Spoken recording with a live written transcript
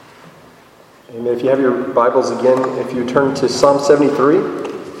Amen. If you have your Bibles again, if you turn to Psalm 73.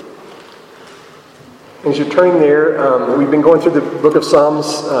 As you're turning there, we've been going through the book of Psalms,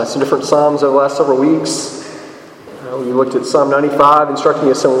 some different Psalms over the last several weeks. We looked at Psalm 95, instructing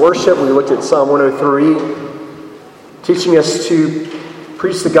us in worship. We looked at Psalm 103, teaching us to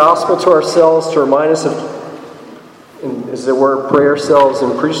preach the gospel to ourselves, to remind us of, as it were, pray ourselves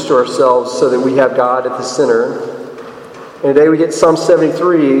and preach to ourselves so that we have God at the center. And today we get Psalm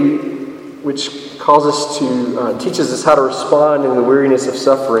 73, which calls us to, teaches us how to respond in the weariness of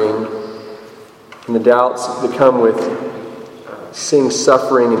suffering and the doubts that come with seeing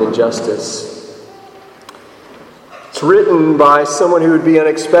suffering and injustice. It's written by someone who would be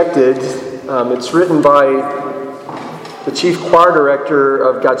unexpected. It's written by the chief choir director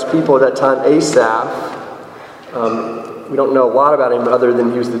of God's people at that time, Asaph. We don't know a lot about him other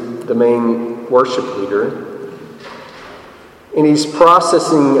than he was the main worship leader. And he's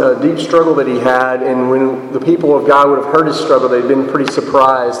processing a deep struggle that he had, and when the people of God would have heard his struggle, they'd been pretty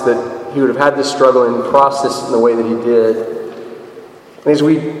surprised that he would have had this struggle and processed in the way that he did. And as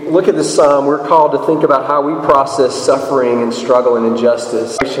we look at this psalm, we're called to think about how we process suffering and struggle and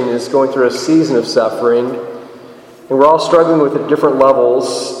injustice. The nation is going through a season of suffering, and we're all struggling with it at different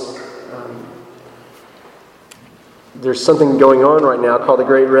levels. There's something going on right now called the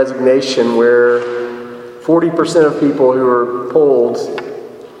Great Resignation, where 40% of people who were polled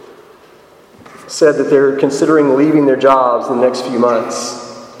said that they're considering leaving their jobs in the next few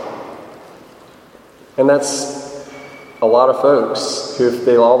months. And that's a lot of folks who, if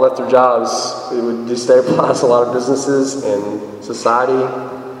they all left their jobs, it would destabilize a lot of businesses and society.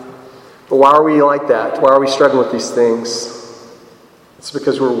 But why are we like that? Why are we struggling with these things? It's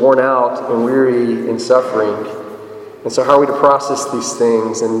because we're worn out and weary and suffering. And so how are we to process these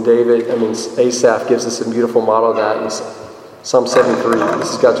things? And Asaph gives us a beautiful model of that in Psalm 73.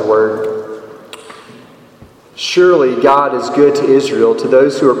 This is God's word. Surely God is good to Israel, to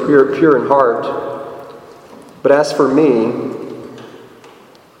those who are pure in heart. But as for me,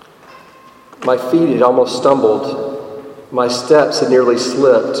 my feet had almost stumbled. My steps had nearly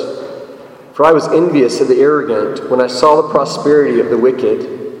slipped. For I was envious of the arrogant when I saw the prosperity of the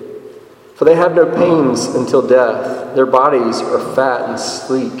wicked. For they have no pains until death. Their bodies are fat and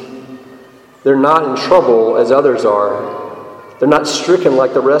sleek. They're not in trouble as others are. They're not stricken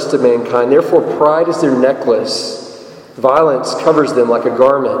like the rest of mankind. Therefore pride is their necklace. Violence covers them like a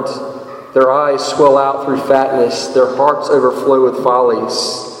garment. Their eyes swell out through fatness. Their hearts overflow with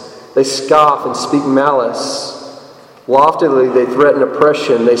follies. They scoff and speak malice. Loftily they threaten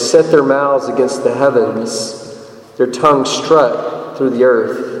oppression. They set their mouths against the heavens. Their tongues strut through the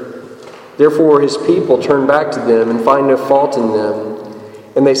earth. Therefore his people turn back to them and find no fault in them.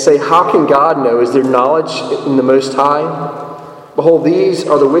 And they say, how can God know? Is there knowledge in the Most High? Behold, these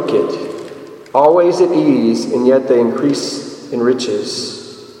are the wicked, always at ease, and yet they increase in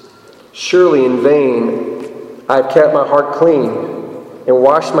riches. Surely in vain I have kept my heart clean and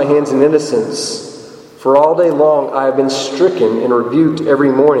washed my hands in innocence. For all day long I have been stricken and rebuked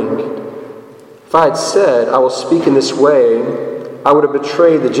every morning. If I had said, I will speak in this way, I would have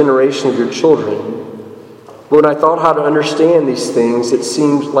betrayed the generation of your children. But when I thought how to understand these things, it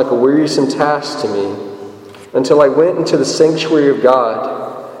seemed like a wearisome task to me, until I went into the sanctuary of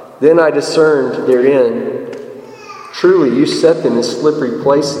God. Then I discerned therein. Truly, you set them in slippery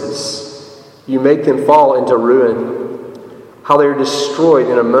places. You make them fall into ruin. How they are destroyed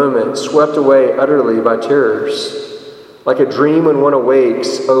in a moment, swept away utterly by terrors. Like a dream when one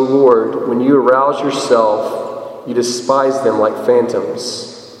awakes, O Lord, when you arouse yourself, you despise them like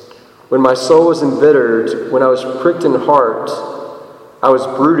phantoms. When my soul was embittered, when I was pricked in heart, I was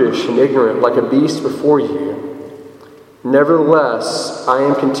brutish and ignorant like a beast before you. Nevertheless, I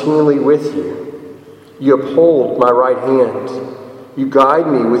am continually with you. You uphold my right hand. You guide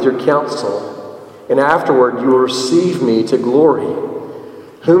me with your counsel, and afterward you will receive me to glory.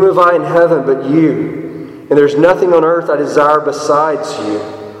 Whom have I in heaven but you? And there's nothing on earth I desire besides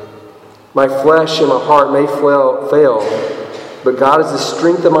you. My flesh and my heart may fail, but God is the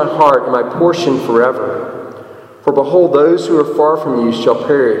strength of my heart and my portion forever. For behold, those who are far from you shall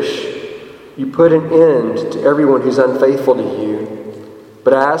perish. You put an end to everyone who's unfaithful to you.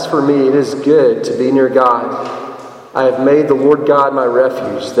 But as for me, it is good to be near God. I have made the Lord God my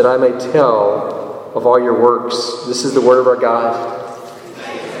refuge, that I may tell of all your works. This is the word of our God.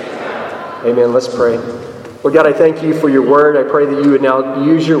 Amen. Let's pray. Lord God, I thank you for your word. I pray that you would now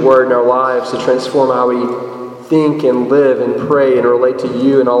use your word in our lives to transform how we think and live and pray and relate to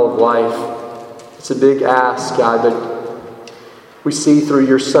you in all of life. It's a big ask, God, but We see through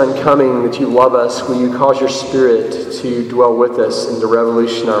your Son coming that you love us. Will you cause your Spirit to dwell with us and to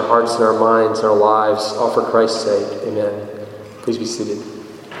revolution our hearts and our minds and our lives, all for Christ's sake. Amen. Please be seated.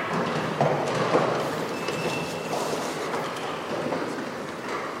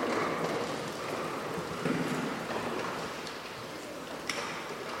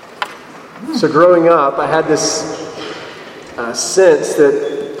 So growing up, I had this sense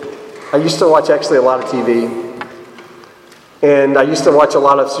that I used to watch actually a lot of TV. And I used to watch a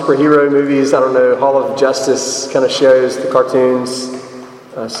lot of superhero movies, Hall of Justice kind of shows, the cartoons.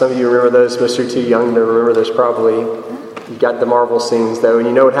 Some of you remember those, most are too young to remember those probably. You got the Marvel scenes though, and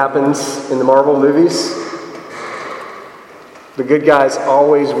you know what happens in the Marvel movies? The good guys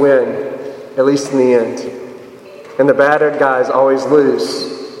always win, at least in the end. And the bad guys always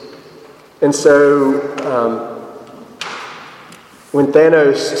lose. And so, when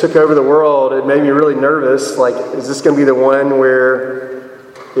Thanos took over the world, it made me really nervous. Like, is this going to be the one where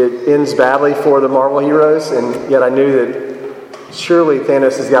it ends badly for the Marvel heroes? And yet I knew that surely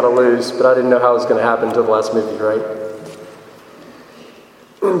Thanos has got to lose, but I didn't know how it was going to happen until the last movie, right?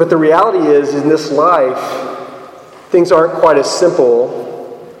 But the reality is, in this life, things aren't quite as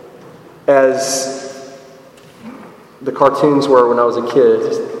simple as the cartoons were when I was a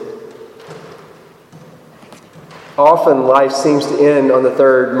kid. Often life seems to end on the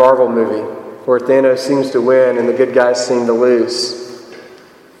third Marvel movie, where Thanos seems to win and the good guys seem to lose.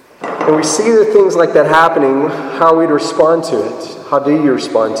 And we see the things like that happening, how we'd respond to it. How do you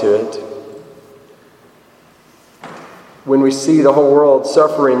respond to it? When we see the whole world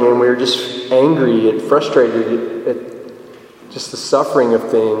suffering and we're just angry and frustrated at just the suffering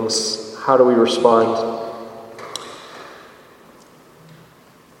of things, how do we respond?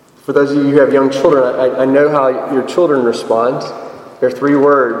 For those of you who have young children, I know how your children respond. There are 3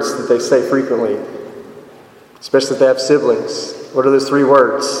 words that they say frequently, especially if they have siblings. What are those 3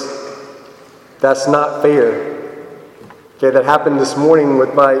 words? That's not fair. Okay, that happened this morning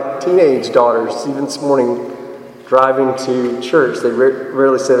with my teenage daughters. Even this morning, driving to church, they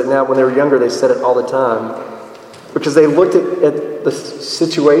rarely said it now. When they were younger, they said it all the time. Because they looked at the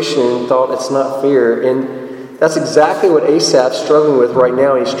situation and thought it's not fair. And that's exactly what Asaph's struggling with right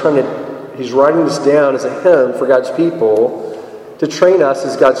now. He's writing this down as a hymn for God's people to train us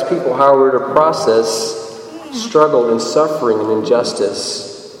as God's people how we're to process struggle and suffering and injustice.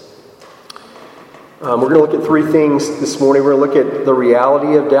 We're going to look at 3 things this morning. We're going to look at the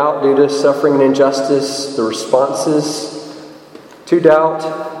reality of doubt due to suffering and injustice, the responses to doubt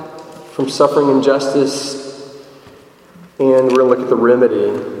from suffering and injustice, and we're going to look at the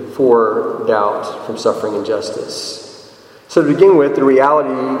remedy for doubt from suffering and injustice. So to begin with, the reality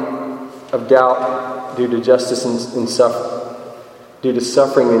of doubt due to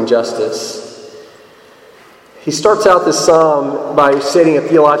suffering and injustice. He starts out this psalm by stating a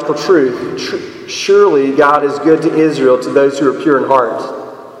theological truth. Surely God is good to Israel, to those who are pure in heart.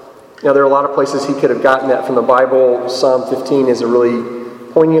 Now there are a lot of places he could have gotten that from the Bible. Psalm 15 is a really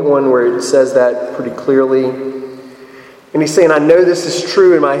poignant one where it says that pretty clearly. And he's saying, I know this is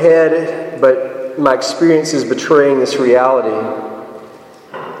true in my head, but my experience is betraying this reality.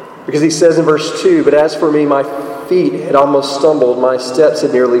 Because he says in verse 2, but as for me, my feet had almost stumbled, my steps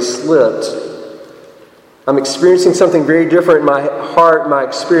had nearly slipped. I'm experiencing something very different in my heart, my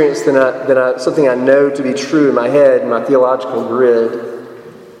experience, than something I know to be true in my head, my theological grid.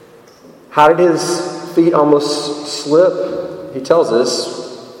 How did his feet almost slip? He tells us,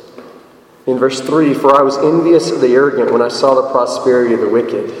 in verse 3, for I was envious of the arrogant when I saw the prosperity of the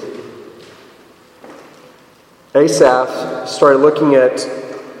wicked. Asaph started looking at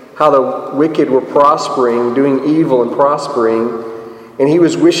how the wicked were prospering, doing evil and prospering, and he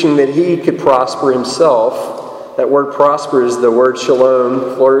was wishing that he could prosper himself. That word prosper is the word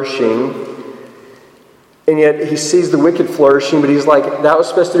shalom, flourishing. And yet he sees the wicked flourishing, but he's like, that was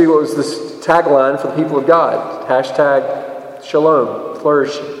supposed to be what was this tagline for the people of God. Hashtag shalom,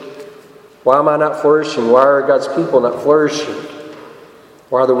 flourishing. Why am I not flourishing? Why are God's people not flourishing?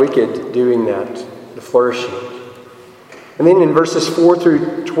 Why are the wicked doing that, the flourishing? And then in verses 4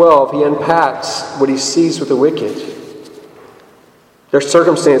 through 12, he unpacks what he sees with the wicked. Their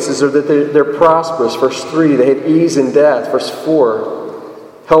circumstances are that they're prosperous. Verse 3, they had ease in death. Verse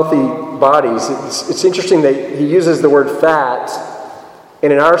 4, healthy bodies. It's interesting that he uses the word fat.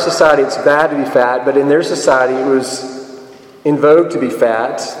 And in our society, it's bad to be fat. But in their society, it was in vogue to be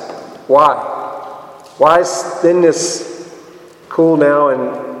fat. Why? Why is thinness cool now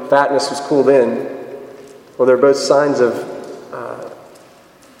and fatness was cool then? Well, they're both signs of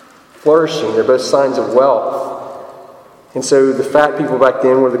flourishing. They're both signs of wealth. And so the fat people back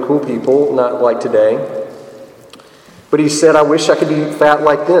then were the cool people, not like today. But he said, I wish I could be fat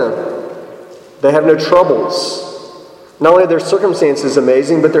like them. They have no troubles. Not only are their circumstances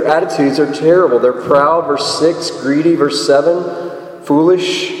amazing, but their attitudes are terrible. They're proud, verse 6, greedy, verse 7,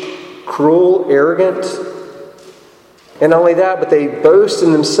 foolish, cruel, arrogant. And not only that, but they boast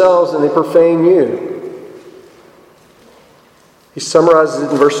in themselves and they profane you. He summarizes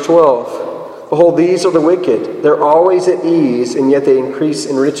it in verse 12. Behold, these are the wicked. They're always at ease, and yet they increase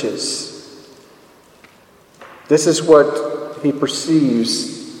in riches. This is what he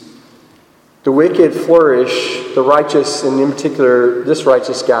perceives. The wicked flourish, the righteous, and in particular, this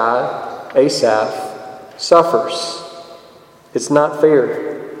righteous guy, Asaph, suffers. It's not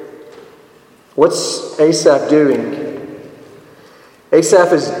fair. What's Asaph doing?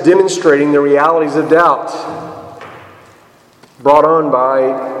 Asaph is demonstrating the realities of doubt brought on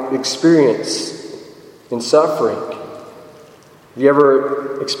by experience and suffering. Have you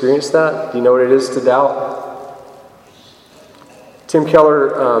ever experienced that? Do you know what it is to doubt? Tim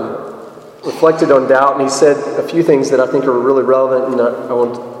Keller reflected on doubt, and he said a few things that I think are really relevant, and I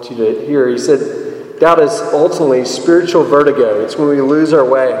want you to hear. He said, doubt is ultimately spiritual vertigo. It's when we lose our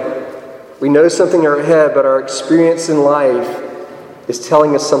way. We know something in our head, but our experience in life is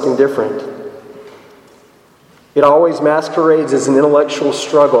telling us something different. It always masquerades as an intellectual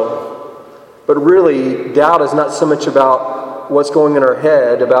struggle, but really, doubt is not so much about what's going in our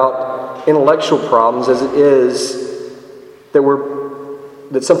head, about intellectual problems, as it is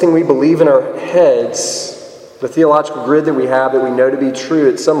that something we believe in our heads, the theological grid that we have that we know to be true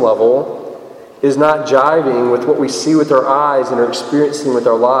at some level, is not jiving with what we see with our eyes and are experiencing with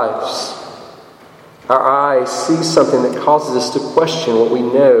our lives. Our eyes see something that causes us to question what we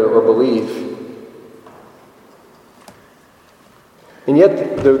know or believe. And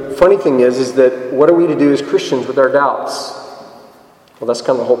yet, the funny thing is that what are we to do as Christians with our doubts? Well, that's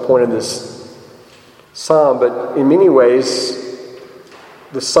kind of the whole point of this psalm, but in many ways,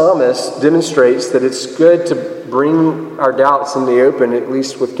 the psalmist demonstrates that it's good to bring our doubts in the open, at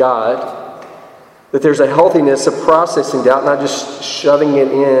least with God. That there's a healthiness of processing doubt, not just shoving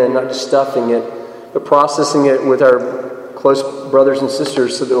it in, not just stuffing it, but processing it with our close brothers and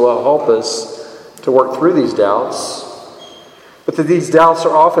sisters so that it will help us to work through these doubts. But that these doubts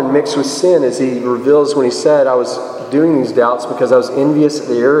are often mixed with sin, as he reveals when he said, I was doing these doubts because I was envious of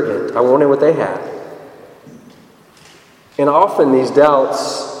the arrogant. I wanted what they had. And often these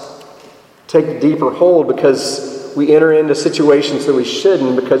doubts take a deeper hold because we enter into situations that we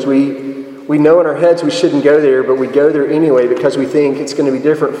shouldn't, because we know in our heads we shouldn't go there, but we go there anyway because we think it's going to be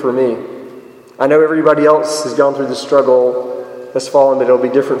different for me. I know everybody else has gone through the struggle, has fallen, but it'll be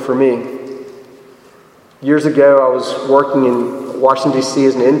different for me. Years ago, I was working in Washington, D.C.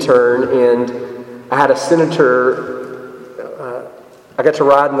 as an intern, and I had a senator, I got to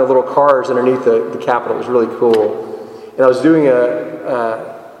ride in the little cars underneath the Capitol. It was really cool. And I was doing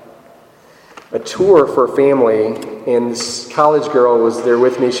a tour for a family, and this college girl was there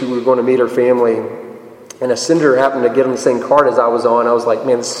with me. We were going to meet her family, and a senator happened to get on the same card as I was on. I was like,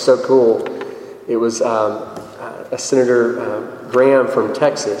 man, this is so cool. It was a Senator Graham from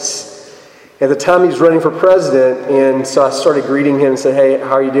Texas. At the time, he was running for president, and so I started greeting him and said, hey,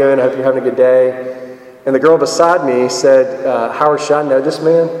 how are you doing? I hope you're having a good day. And the girl beside me said, Howard, should I know this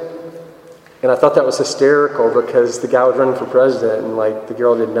man? And I thought that was hysterical because the guy was running for president and the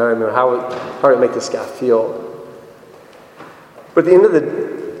girl didn't know him. And how did it make this guy feel? But at the end of the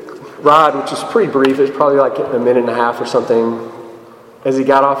ride, which was pretty brief, it was probably like a minute and a half or something, as he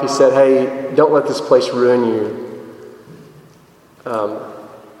got off, he said, hey, don't let this place ruin you.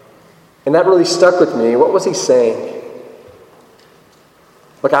 And that really stuck with me. What was he saying?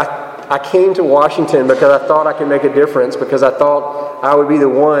 Look, I came to Washington because I thought I could make a difference, because I thought I would be the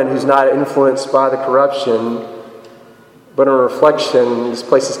one who's not influenced by the corruption. But on reflection, this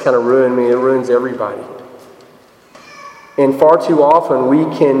place has kind of ruined me. It ruins everybody. And far too often, we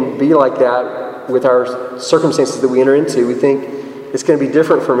can be like that with our circumstances that we enter into. We think it's going to be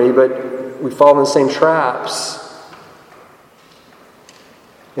different for me, but we fall in the same traps.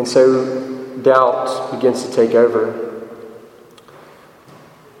 And so doubt begins to take over.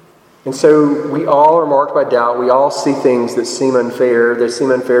 And so we all are marked by doubt. We all see things that seem unfair. They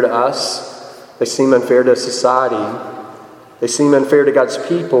seem unfair to us. They seem unfair to society. They seem unfair to God's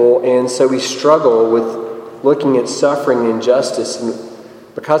people. And so we struggle with looking at suffering and injustice. And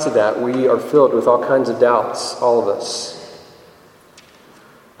because of that, we are filled with all kinds of doubts, all of us.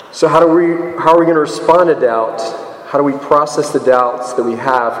 So how are we going to respond to doubt? How do we process the doubts that we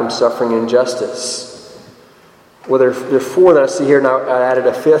have from suffering and injustice? Well, there are four that I see here, and I added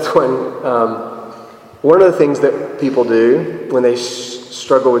a fifth one. One of the things that people do when they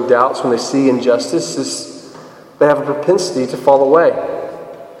struggle with doubts, when they see injustice, is they have a propensity to fall away.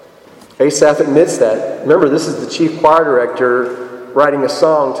 Asaph admits that. Remember, this is the chief choir director writing a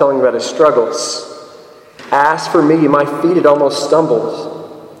song telling about his struggles. As for me, my feet had almost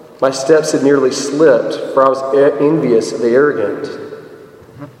stumbled. My steps had nearly slipped, for I was envious of the arrogant.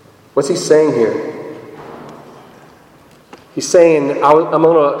 What's he saying here? He's saying, I'm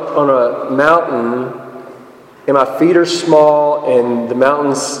on a mountain, and my feet are small, and the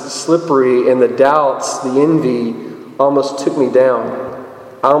mountain's slippery, and the doubts, the envy, almost took me down.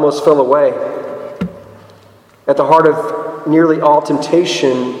 I almost fell away. At the heart of nearly all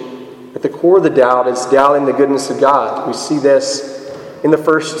temptation, at the core of the doubt, is doubting the goodness of God. We see this in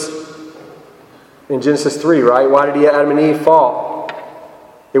Genesis 3, right? Why did Adam and Eve fall?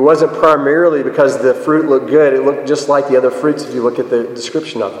 It wasn't primarily because the fruit looked good. It looked just like the other fruits if you look at the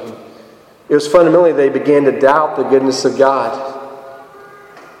description of them. It was fundamentally they began to doubt the goodness of God.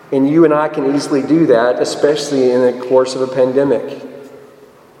 And you and I can easily do that, especially in the course of a pandemic.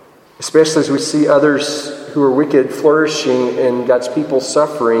 Especially as we see others who are wicked flourishing and God's people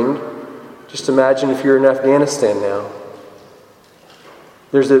suffering. Just imagine if you're in Afghanistan now.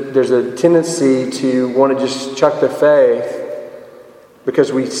 There's a tendency to want to just chuck the faith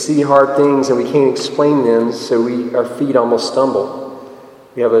because we see hard things and we can't explain them, so our feet almost stumble.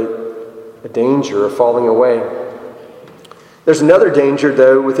 We have a danger of falling away. There's another danger,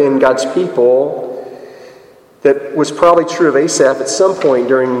 though, within God's people that was probably true of Asaph at some point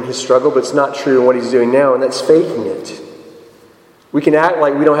during his struggle, but it's not true in what he's doing now, and that's faking it. We can act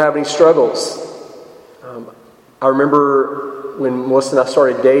like we don't have any struggles. I remember when Melissa and I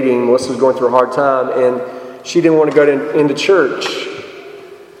started dating, Melissa was going through a hard time, and she didn't want to go into church.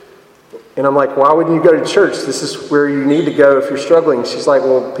 And I'm like, why wouldn't you go to church? This is where you need to go if you're struggling. She's like,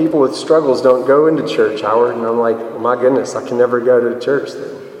 well, people with struggles don't go into church, Howard. And I'm like, well, my goodness, I can never go to church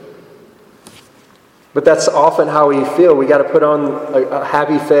then. But that's often how we feel. We got to put on a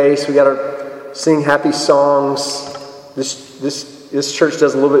happy face. We got to sing happy songs. This church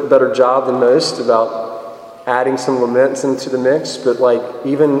does a little bit better job than most about adding some laments into the mix. But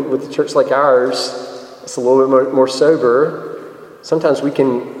even with a church like ours, it's a little bit more sober. Sometimes we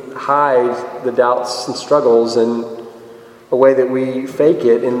can hide the doubts and struggles in a way that we fake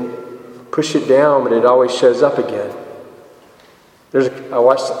it and push it down, but it always shows up again. I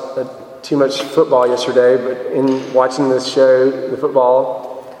watched too much football yesterday, but in watching this show, the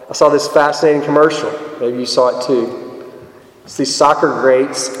football, I saw this fascinating commercial. Maybe you saw it too. It's these soccer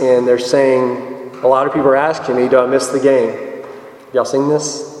greats, and they're saying, a lot of people are asking me, do I miss the game? Y'all seen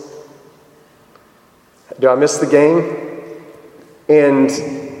this? Do I miss the game? And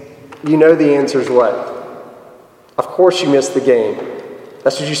you know the answer is what? Of course you missed the game.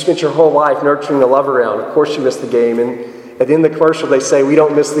 That's what you spent your whole life nurturing the love around. Of course you missed the game. And at the end of the commercial, they say, we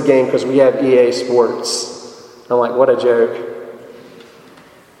don't miss the game because we have EA Sports. I'm like, what a joke.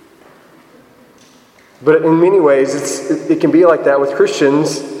 But in many ways, it can be like that with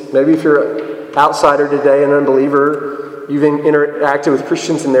Christians. Maybe if you're an outsider today, an unbeliever, you've interacted with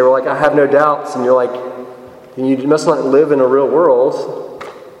Christians and they were like, I have no doubts. And you're like, then you must not live in a real world.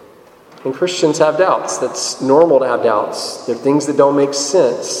 And Christians have doubts. That's normal to have doubts. They're things that don't make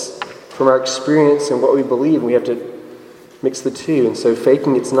sense from our experience and what we believe. And we have to mix the two. And so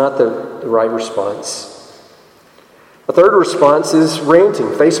faking it's not the right response. A third response is ranting,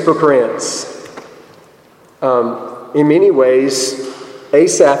 Facebook rants. In many ways,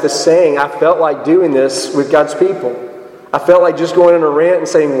 Asaph is saying, I felt like doing this with God's people. I felt like just going on a rant and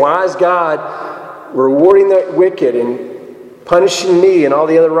saying, why is God rewarding the wicked and punishing me and all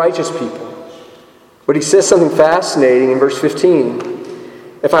the other righteous people? But he says something fascinating in verse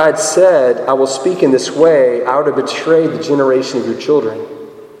 15. If I had said, I will speak in this way, I would have betrayed the generation of your children.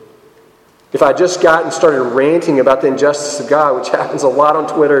 If I just got and started ranting about the injustice of God, which happens a lot on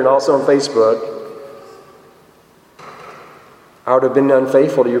Twitter and also on Facebook, I would have been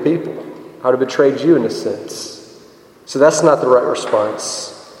unfaithful to your people. I would have betrayed you in a sense. So that's not the right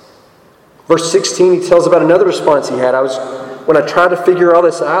response. Verse 16, he tells about another response he had. When I tried to figure all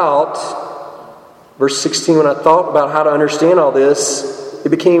this out, verse 16, when I thought about how to understand all this, it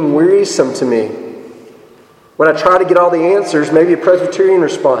became wearisome to me. When I tried to get all the answers, maybe a Presbyterian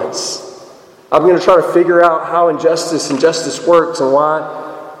response, I'm going to try to figure out how injustice and justice works and why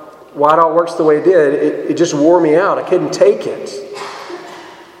it all works the way it did. It just wore me out. I couldn't take it.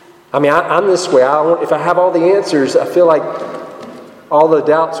 I mean, I'm this way. If I have all the answers, I feel like all the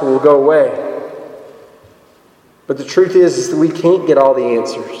doubts will go away. But the truth is that we can't get all the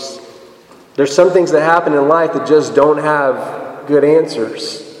answers. There's some things that happen in life that just don't have good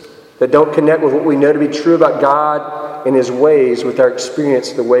answers, that don't connect with what we know to be true about God and His ways with our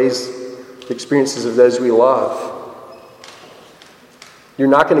experience, the experiences of those we love. You're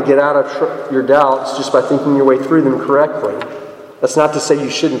not going to get out of your doubts just by thinking your way through them correctly. That's not to say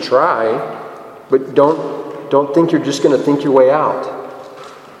you shouldn't try, but don't think you're just going to think your way out.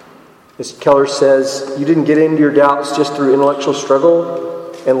 As Keller says, you didn't get into your doubts just through intellectual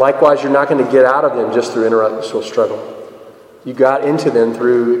struggle, and likewise, you're not going to get out of them just through intellectual struggle. You got into them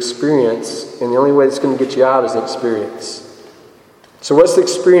through experience, and the only way that's going to get you out is the experience. So what's the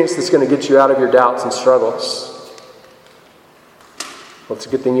experience that's going to get you out of your doubts and struggles? Well, it's a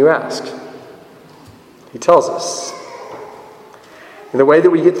good thing you asked. He tells us. And the way that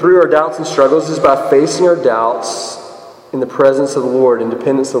we get through our doubts and struggles is by facing our doubts in the presence of the Lord, in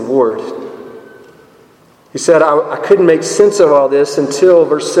dependence of the Lord. He said, I couldn't make sense of all this until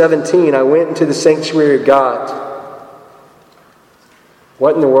verse 17, I went into the sanctuary of God.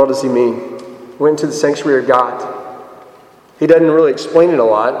 What in the world does he mean? Went into the sanctuary of God. He doesn't really explain it a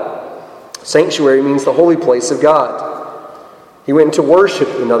lot. Sanctuary means the holy place of God. He went into worship,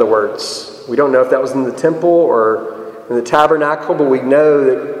 in other words. We don't know if that was in the temple or in the tabernacle, but we know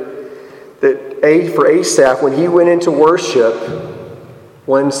that for Asaph, when he went into worship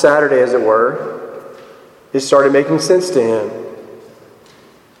one Saturday, as it were, it started making sense to him.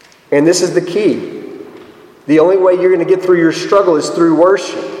 And this is the key. The only way you're going to get through your struggle is through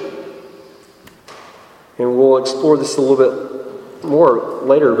worship. And we'll explore this a little bit more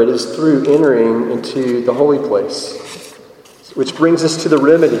later, but it's through entering into the holy place. Which brings us to the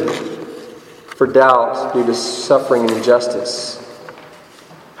remedy for doubt due to suffering and injustice.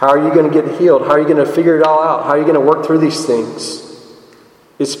 How are you going to get healed? How are you going to figure it all out? How are you going to work through these things?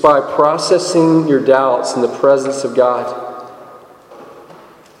 It's by processing your doubts in the presence of God.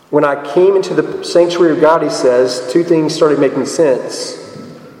 When I came into the sanctuary of God, he says, two things started making sense.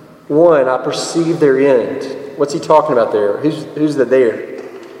 One, I perceived their end. What's he talking about there? Who's the there?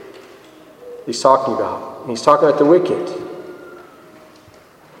 He's talking about. He's talking about the wicked.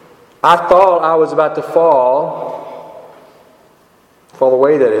 I thought I was about to fall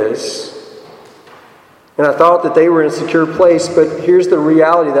away, that is. And I thought that they were in a secure place, but here's the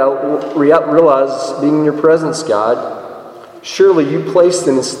reality that I realized being in your presence, God. Surely you placed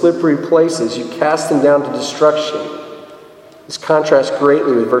them in slippery places. You cast them down to destruction. This contrasts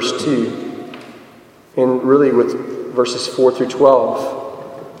greatly with verse 2 and really with verses 4 through 12.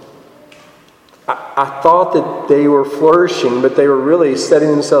 I thought that they were flourishing, but they were really setting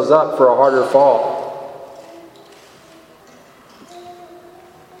themselves up for a harder fall.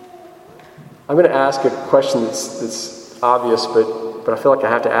 I'm going to ask a question that's obvious, but I feel like I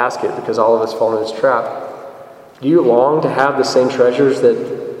have to ask it because all of us fall into this trap. Do you long to have the same treasures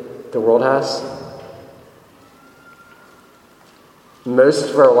that the world has? Most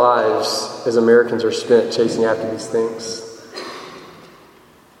of our lives as Americans are spent chasing after these things.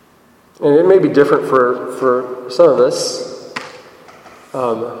 And it may be different for some of us.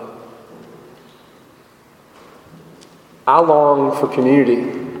 I long for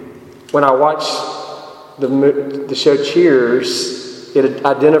community. When I watch the show Cheers, it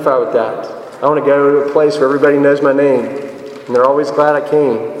identify with that. I want to go to a place where everybody knows my name, and they're always glad I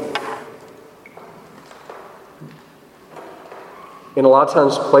came. And a lot of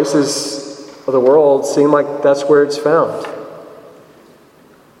times places of the world seem like that's where it's found.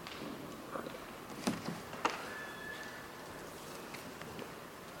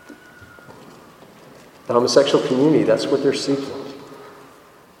 The homosexual community, that's what they're seeking.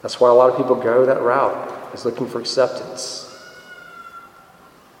 That's why a lot of people go that route, is looking for acceptance.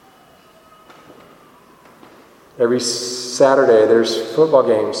 Every Saturday there's football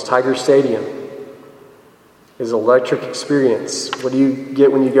games. Tiger Stadium is an electric experience. What do you get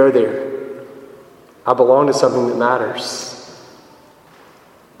when you go there? I belong to something that matters.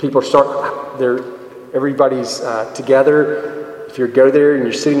 People everybody's together. If you go there and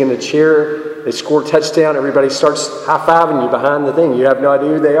you're sitting in a chair, they score a touchdown, everybody starts high-fiving you behind the thing. You have no idea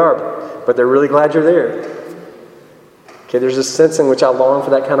who they are, but they're really glad you're there. Okay, there's a sense in which I long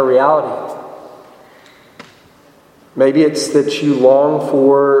for that kind of reality. Maybe it's that you long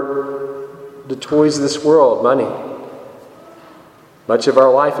for the toys of this world, money. Much of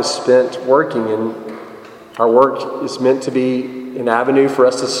our life is spent working, and our work is meant to be an avenue for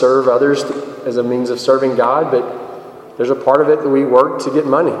us to serve others as a means of serving God, but there's a part of it that we work to get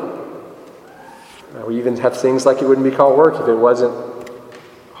money. We even have things like it wouldn't be called work if it wasn't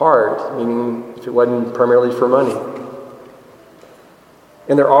hard, meaning if it wasn't primarily for money.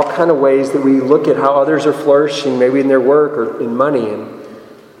 And there are all kind of ways that we look at how others are flourishing, maybe in their work or in money, and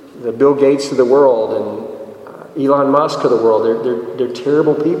the Bill Gates of the world and Elon Musk of the world. They're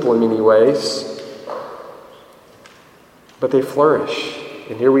terrible people in many ways, but they flourish.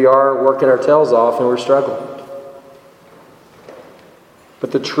 And here we are working our tails off and we're struggling.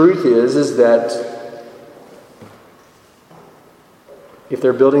 But the truth is that if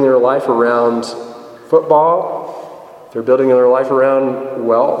they're building their life around football, if they're building their life around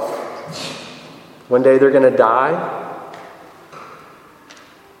wealth, one day they're going to die.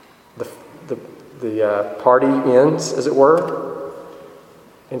 The party ends, as it were,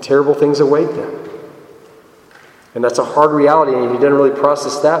 and terrible things await them. And that's a hard reality, and he didn't really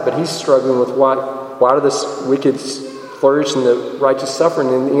process that, but he's struggling with why do the wicked flourish and the righteous suffer? And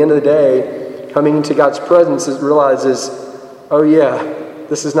in the end of the day, coming into God's presence, it realizes, oh yeah,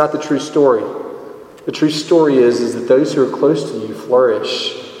 this is not the true story. The true story is that those who are close to you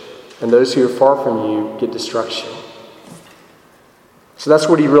flourish, and those who are far from you get destruction. So that's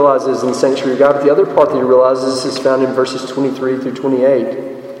what he realizes in the sanctuary of God. But the other part that he realizes is found in verses 23 through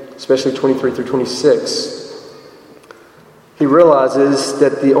 28, especially 23 through 26. He realizes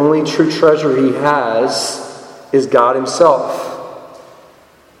that the only true treasure he has is God himself.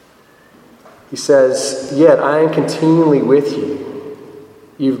 He says, "Yet I am continually with you.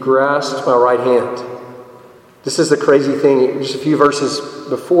 You've grasped my right hand." This is the crazy thing. Just a few verses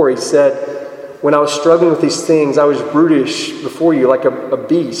before, he said, when I was struggling with these things, I was brutish before you like a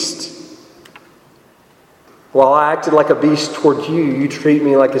beast. While I acted like a beast toward you, you treat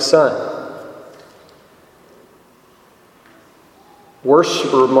me like a son.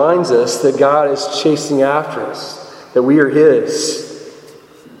 Worship reminds us that God is chasing after us, that we are his.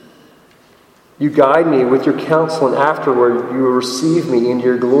 You guide me with your counsel, and afterward you will receive me into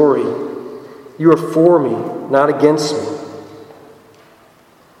your glory. You are for me, not against me.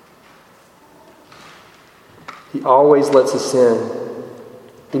 He always lets us in.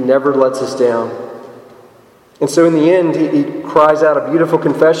 He never lets us down. And so in the end, he cries out a beautiful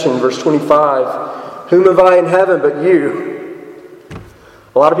confession, verse 25, "Whom have I in heaven but you?"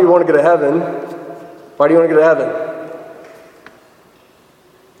 A lot of people want to go to heaven. Why do you want to go to heaven?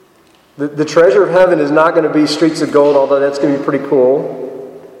 The treasure of heaven is not going to be streets of gold, although that's going to be pretty cool.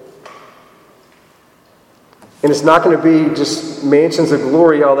 And it's not going to be just mansions of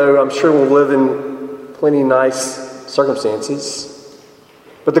glory, although I'm sure we'll live in plenty nice circumstances.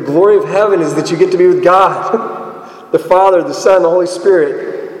 But the glory of heaven is that you get to be with God, the Father, the Son, the Holy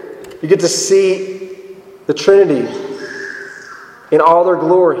Spirit. You get to see the Trinity in all their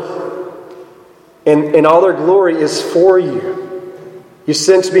glory. And all their glory is for you. You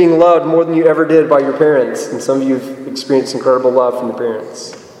sense being loved more than you ever did by your parents. And some of you have experienced incredible love from your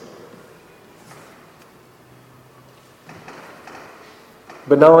parents.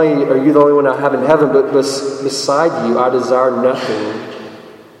 But not only are you the only one I have in heaven, but beside you, I desire nothing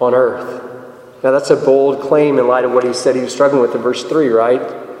on earth. Now that's a bold claim in light of what he said he was struggling with in verse 3, right?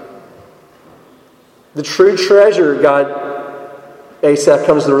 The true treasure, Asaph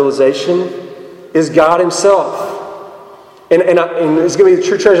comes to the realization, is God himself. And it's going to be the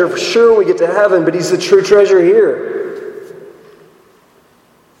true treasure for sure when we get to heaven, but he's the true treasure here.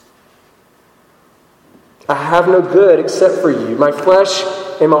 I have no good except for you. My flesh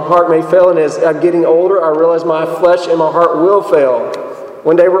and my heart may fail, and as I'm getting older, I realize my flesh and my heart will fail.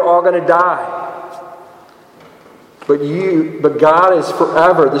 One day we're all going to die. But God is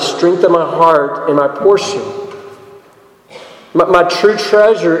forever the strength of my heart and my portion. My true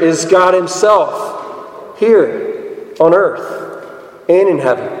treasure is God himself, here on earth and in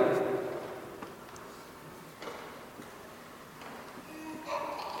heaven.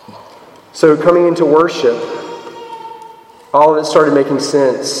 So coming into worship, all of it started making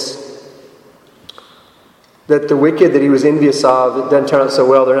sense. That the wicked that he was envious of, it doesn't turn out so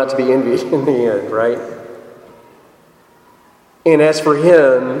well, they're not to be envied in the end, right? And as for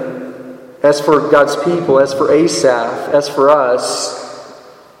him, as for God's people, as for Asaph, as for us,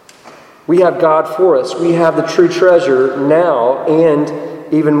 we have God for us. We have the true treasure now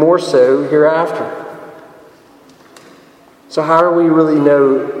and even more so hereafter. So how do we really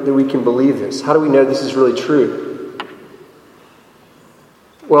know that we can believe this? How do we know this is really true?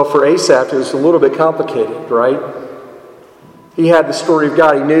 Well, for Asaph, it was a little bit complicated, right? He had the story of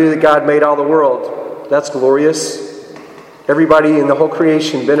God. He knew that God made all the world. That's glorious. Everybody in the whole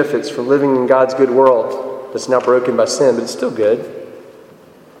creation benefits from living in God's good world that's not broken by sin, but it's still good.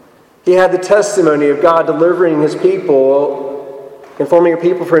 He had the testimony of God delivering his people and forming a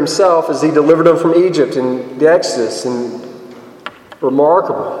people for himself as he delivered them from Egypt and the Exodus, and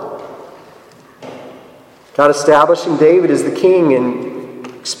remarkable. God establishing David as the king and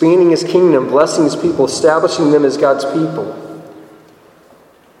expanding his kingdom, blessing his people, establishing them as God's people.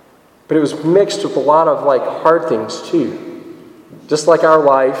 But it was mixed with a lot of hard things too. Just like our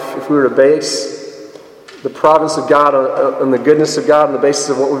life, if we were to base the providence of God on the goodness of God on the basis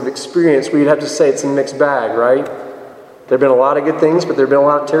of what we've experienced, we'd have to say it's a mixed bag, right? There have been a lot of good things, but there have been a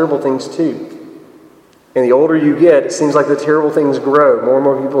lot of terrible things too. And the older you get, it seems like the terrible things grow. More and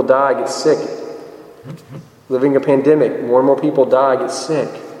more people die, get sick. Living a pandemic, more and more people die, get sick.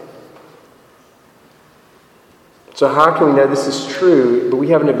 So how can we know this is true, but we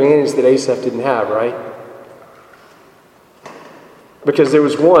have an advantage that Asaph didn't have, right? Because there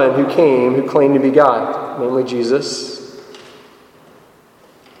was one who came who claimed to be God, namely Jesus.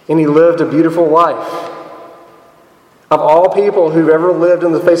 And he lived a beautiful life. Of all people who've ever lived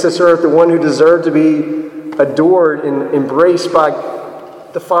on the face of this earth, the one who deserved to be adored and embraced by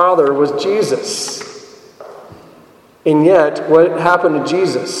the Father was Jesus. And yet, what happened to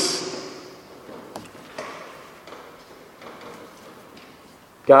Jesus?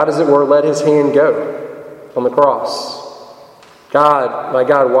 God, as it were, let his hand go on the cross. God, my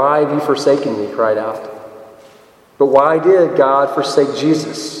God, why have you forsaken me? He cried out. But why did God forsake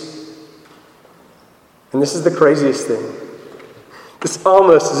Jesus? And this is the craziest thing. This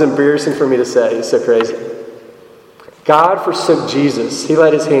almost is embarrassing for me to say. It's so crazy. God forsook Jesus. He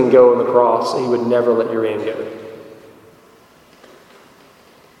let his hand go on the cross, and he would never let your hand go.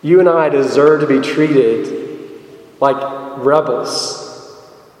 You and I deserve to be treated like rebels.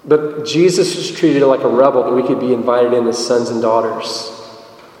 But Jesus was treated like a rebel that we could be invited in as sons and daughters.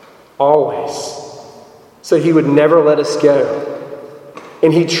 Always. So he would never let us go.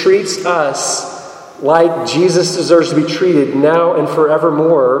 And he treats us like Jesus deserves to be treated now and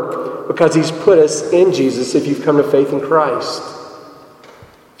forevermore because he's put us in Jesus if you've come to faith in Christ.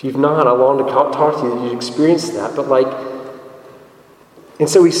 If you've not, I long to talk to you that you'd experience that. And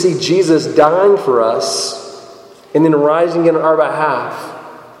so we see Jesus dying for us and then rising in our behalf.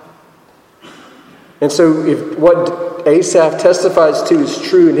 And so if what Asaph testifies to is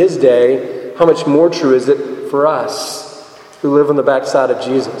true in his day, how much more true is it for us who live on the backside of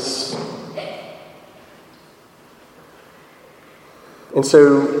Jesus? And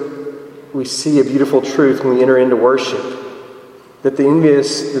so we see a beautiful truth when we enter into worship, that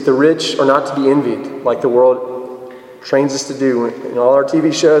the rich are not to be envied like the world trains us to do in all our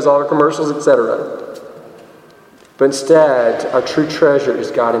TV shows, all our commercials, etc. But instead, our true treasure is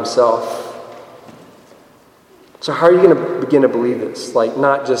God himself. So how are you going to begin to believe this? Like,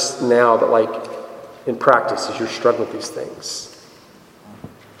 not just now, but like in practice as you're struggling with these things.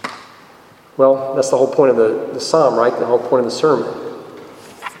 Well, that's the whole point of the psalm, right? The whole point of the sermon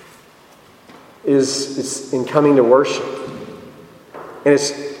is in coming to worship. And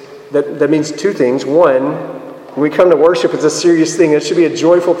that means two things. One, when we come to worship, it's a serious thing. It should be a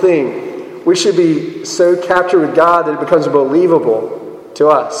joyful thing. We should be so captured with God that it becomes believable to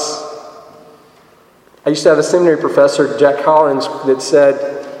us. I used to have a seminary professor, Jack Collins, that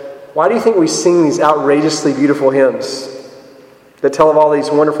said, why do you think we sing these outrageously beautiful hymns that tell of all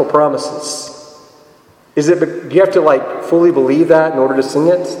these wonderful promises? Do you have to fully believe that in order to sing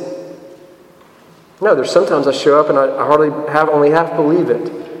it? No, there's sometimes I show up and I only half believe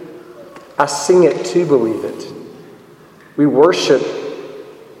it. I sing it to believe it. We worship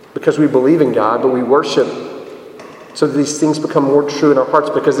because we believe in God, but we worship so that these things become more true in our hearts,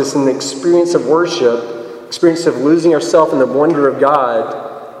 because it's in the experience of worship, experience of losing ourselves in the wonder of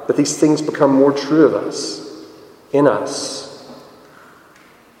God, that these things become more true of us, in us.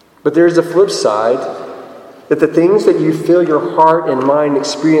 But there's a flip side, that the things that you fill your heart and mind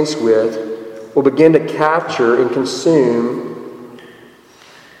experience with will begin to capture and consume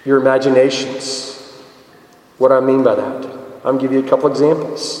your imaginations. What do I mean by that? I'll give you a couple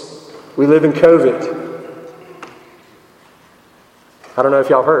examples. We live in COVID. I don't know if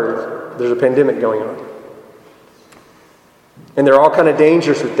y'all heard, there's a pandemic going on. And there are all kind of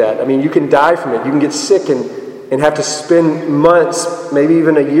dangers with that. I mean, you can die from it. You can get sick and have to spend months, maybe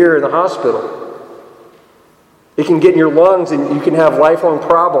even a year in the hospital. It can get in your lungs and you can have lifelong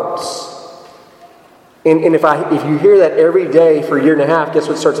problems. And if you hear that every day for a year and a half, guess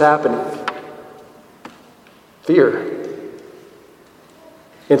what starts happening? Fear.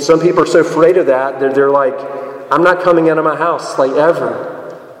 And some people are so afraid of that, they're like, I'm not coming out of my house,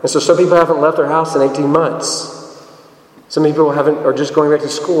 ever. And so some people haven't left their house in 18 months. Some people are just going back to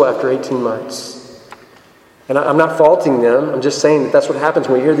school after 18 months. And I'm not faulting them. I'm just saying that that's what happens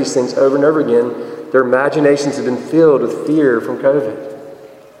when we hear these things over and over again. Their imaginations have been filled with fear from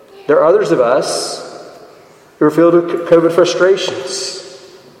COVID. There are others of us who are filled with COVID frustrations.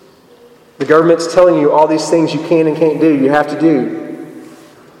 The government's telling you all these things you can and can't do, you have to do.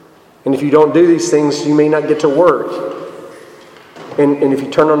 And if you don't do these things, you may not get to work. And if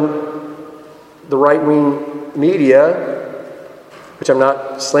you turn on the right-wing media, which I'm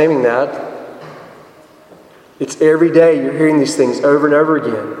not slamming that, it's every day you're hearing these things over and over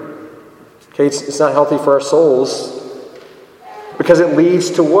again. Okay, it's not healthy for our souls. Because it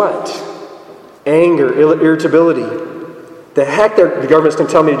leads to what? Anger, irritability. The heck, the government's going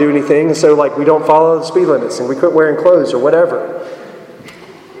to tell me to do anything, and so we don't follow the speed limits, and we quit wearing clothes or whatever.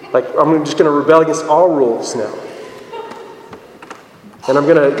 I'm just going to rebel against all rules now. And I'm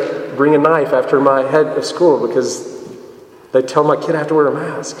going to bring a knife after my head of school because they tell my kid I have to wear a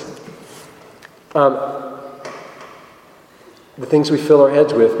mask. The things we fill our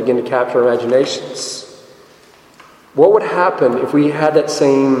heads with begin to capture our imaginations. What would happen if we had that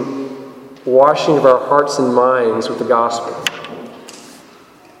same washing of our hearts and minds with the gospel?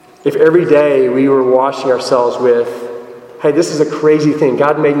 If every day we were washing ourselves with, hey, this is a crazy thing.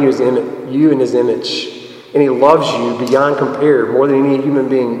 God made you in His image. And He loves you beyond compare, more than any human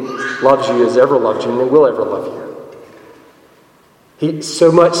being loves you, has ever loved you, and will ever love you. So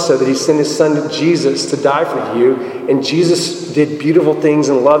much so that He sent His Son Jesus to die for you. And Jesus did beautiful things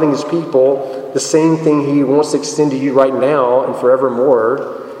in loving His people, the same thing He wants to extend to you right now and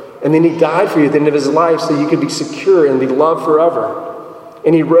forevermore. And then He died for you at the end of His life so you could be secure and be loved forever.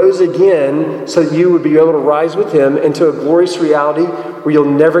 And He rose again so that you would be able to rise with Him into a glorious reality where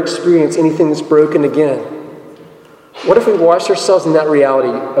you'll never experience anything that's broken again. What if we wash ourselves in that reality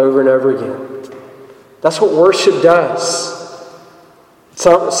over and over again? That's what worship does.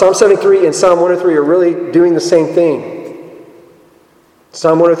 Psalm 73 and Psalm 103 are really doing the same thing.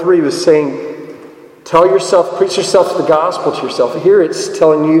 Psalm 103 was saying, preach yourself the gospel to yourself. Here it's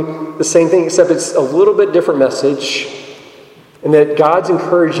telling you the same thing, except it's a little bit different message. And that God's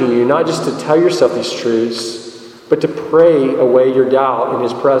encouraging you not just to tell yourself these truths, but to pray away your doubt in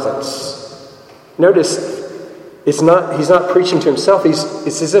His presence. Notice, He's not preaching to Himself.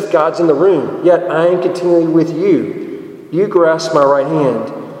 It's as if God's in the room. Yet I am continually with you. You grasp my right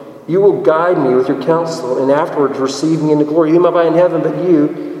hand. You will guide me with your counsel, and afterwards receive me into glory. You am I in heaven, but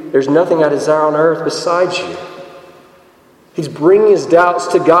you, there's nothing I desire on earth besides you. He's bringing his doubts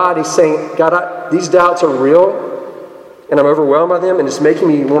to God. He's saying, God, these doubts are real, and I'm overwhelmed by them, and it's making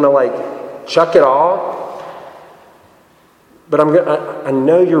me want to chuck it all. But I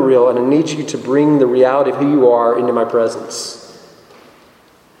know you're real, and I need you to bring the reality of who you are into my presence.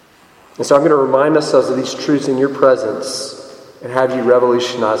 And so I'm going to remind ourselves of these truths in your presence and have you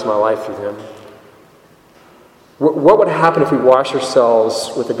revolutionize my life through them. What would happen if we wash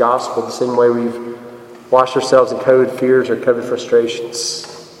ourselves with the gospel the same way we've washed ourselves in COVID fears or COVID frustrations?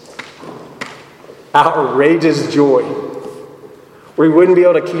 Outrageous joy. We wouldn't be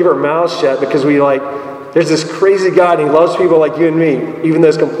able to keep our mouths shut because there's this crazy God and He loves people like you and me, even though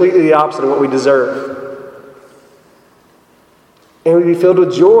it's completely the opposite of what we deserve. And we'd be filled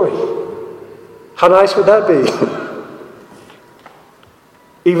with joy. How nice would that be?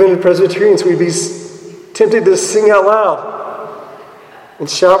 Even in Presbyterians, we'd be tempted to sing out loud and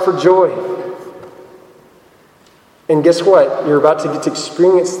shout for joy. And guess what? You're about to get to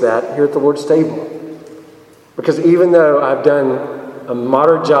experience that here at the Lord's table. Because even though I've done a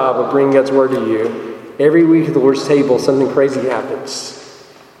moderate job of bringing God's Word to you, every week at the Lord's table, something crazy happens.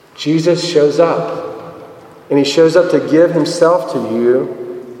 Jesus shows up. And He shows up to give Himself to you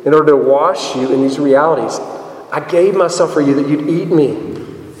in order to wash you in these realities. I gave myself for you that you'd eat me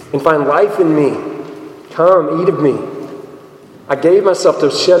and find life in me. Come, eat of me. I gave myself to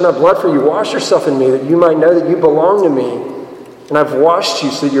shed my blood for you. Wash yourself in me that you might know that you belong to me. And I've washed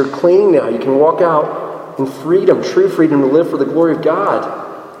you so that you're clean now. You can walk out in freedom, true freedom, to live for the glory of God.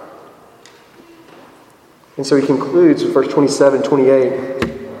 And so He concludes with verse 27, 28.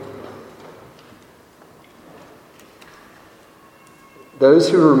 Those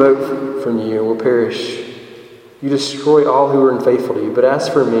who are remote from you will perish. You destroy all who are unfaithful to you. But as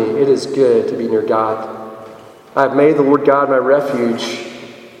for me, it is good to be near God. I have made the Lord God my refuge,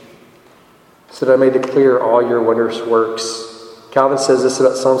 so that I may declare all your wondrous works. Calvin says this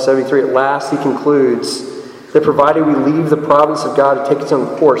about Psalm 73. At last he concludes that provided we leave the providence of God to take its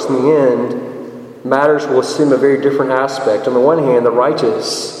own course, in the end, matters will assume a very different aspect. On the one hand, the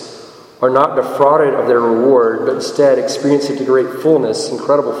righteous are not defrauded of their reward, but instead experience it to great fullness,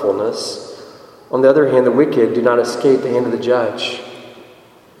 incredible fullness. On the other hand, the wicked do not escape the hand of the judge.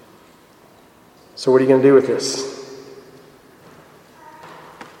 So what are you going to do with this?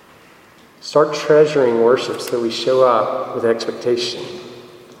 Start treasuring worship so that we show up with expectation.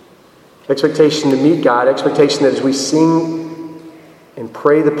 Expectation to meet God, expectation that as we sing and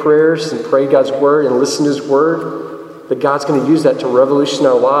pray the prayers and pray God's Word and listen to His Word, that God's going to use that to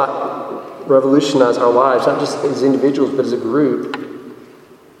revolutionize our lives, not just as individuals, but as a group.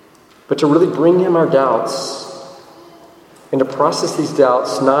 But to really bring Him our doubts and to process these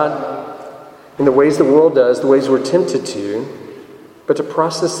doubts not in the ways the world does, the ways we're tempted to, but to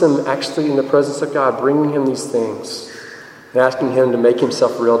process them actually in the presence of God, bringing Him these things. and asking him to make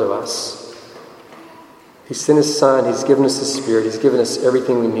himself real to us. He sent his Son. He's given us his Spirit. He's given us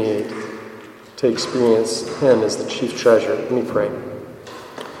everything we need to experience him as the chief treasure. Let me pray.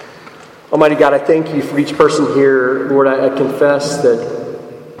 Almighty God, I thank you for each person here. Lord, I confess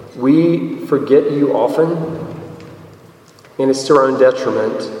that we forget you often, and it's to our own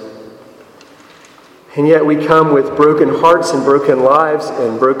detriment. And yet we come with broken hearts and broken lives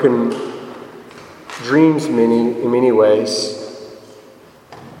and broken dreams in many ways,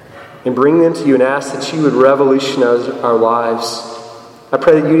 and bring them to you and ask that you would revolutionize our lives. I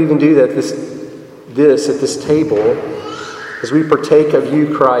pray that you'd even do that at this table as we partake of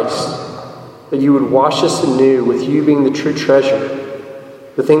you, Christ, that you would wash us anew with you being the true treasure.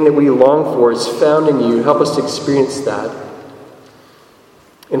 The thing that we long for is found in you. Help us to experience that.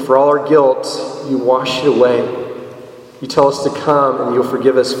 And for all our guilt, you wash it away. You tell us to come and you'll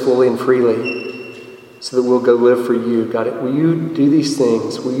forgive us fully and freely so that we'll go live for you. God, will you do these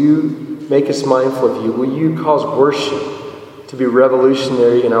things? Will you make us mindful of you? Will you cause worship to be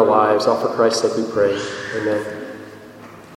revolutionary in our lives? All for Christ's sake we pray. Amen.